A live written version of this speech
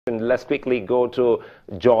Let's quickly go to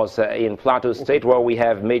Jos in Plateau State, where we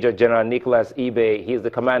have Major General Nicholas Ibe. He's the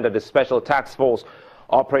commander of the Special Task Force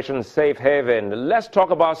Operation Safe Haven. Let's talk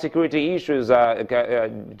about security issues,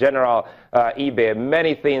 General Ibe.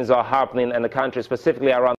 Many things are happening in the country,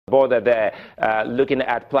 specifically around the border there, looking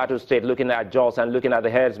at Plateau State, looking at Jos, and looking at the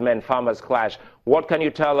herdsmen-farmers clash. What can you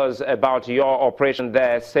tell us about your operation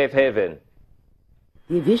there, Safe Haven?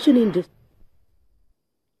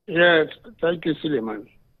 Yes, thank you, Suleiman.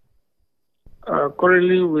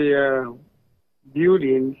 Currently, we are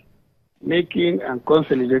building, making, and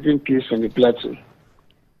consolidating peace on the plateau.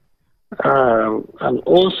 And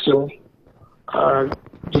also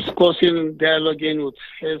discussing, dialoguing with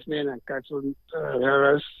herdsmen and cattle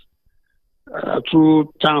bearers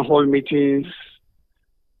through town hall meetings,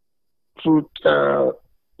 through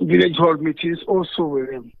village hall meetings, also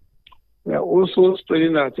with them. We are also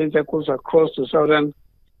spreading our tentacles across the southern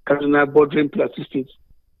Kaduna bordering Plateau State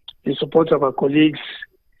in support of our colleagues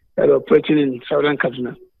that are operating in southern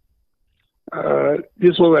Kaduna.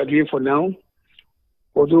 This is what we are doing for now.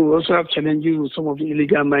 Although we also have challenges with some of the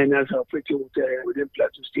illegal miners operating within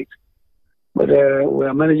Plateau State. But we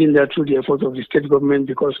are managing that through the effort of the state government,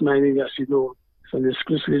 because mining, as you know, is an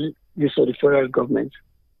exclusive use of the federal government.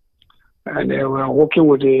 And we are working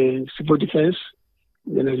with the civil defense,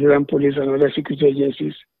 the Nigerian police, and other security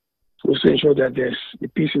agencies to also ensure that the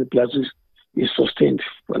peace in the plateau is sustained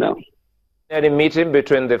for now. Any meeting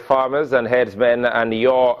between the farmers and herdsmen and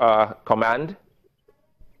your command?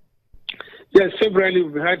 Yes, severally.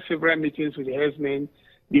 We've had several meetings with the herdsmen,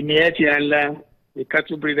 the Mieti Anla, the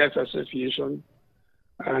Cattle Breeders Association,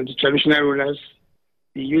 and the traditional rulers,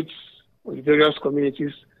 the youths of the various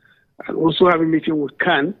communities, and also have a meeting with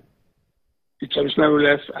CAN, the traditional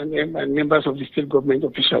rulers, and members of the state government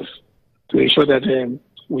officials to ensure that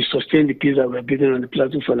we sustain the peace that we're building on the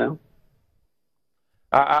plateau for now.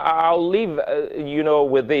 I'll leave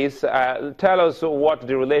with this. Tell us what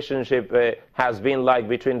the relationship has been like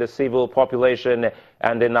between the civil population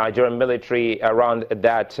and the Nigerian military around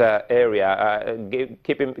that area,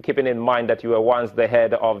 keeping in mind that you were once the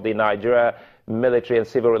head of the Nigeria military and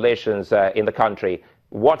civil relations in the country.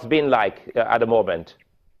 What's been like at the moment?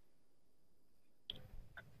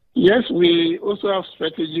 Yes, we also have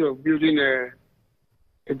strategy of building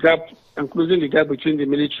a gap and closing the gap between the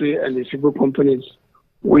military and the civil companies.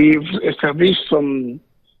 We've established some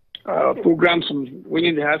programs on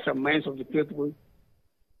winning the hearts and minds of the people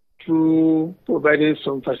through providing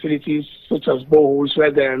some facilities such as boreholes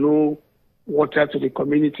where there are no water to the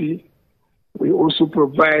community. We also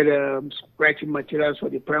provide writing materials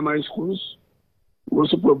for the primary schools. We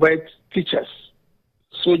also provide teachers,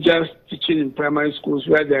 soldiers teaching in primary schools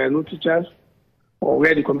where there are no teachers or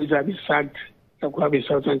where the community have been sacked, like we have in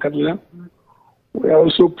Southern Kaduna. We are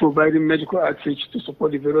also providing medical outreach to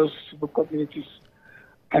support the various civil communities.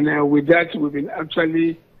 And with that, we've been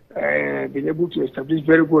actually been able to establish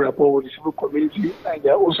very good rapport with the civil community. And they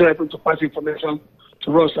are also able to pass information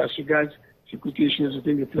to us as regards security issues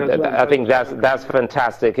within the plateau. I think that's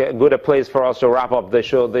fantastic. A good place for us to wrap up the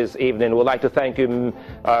show this evening. We'd like to thank you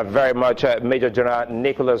very much, Major General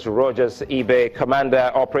Nicholas Rogers Ibe,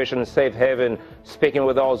 Commander Operation Safe Haven, speaking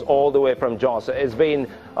with us all the way from Jos. It's been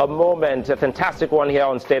a moment, a fantastic one here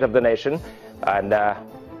on State of the Nation, and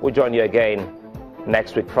we'll join you again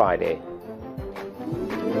next week, Friday.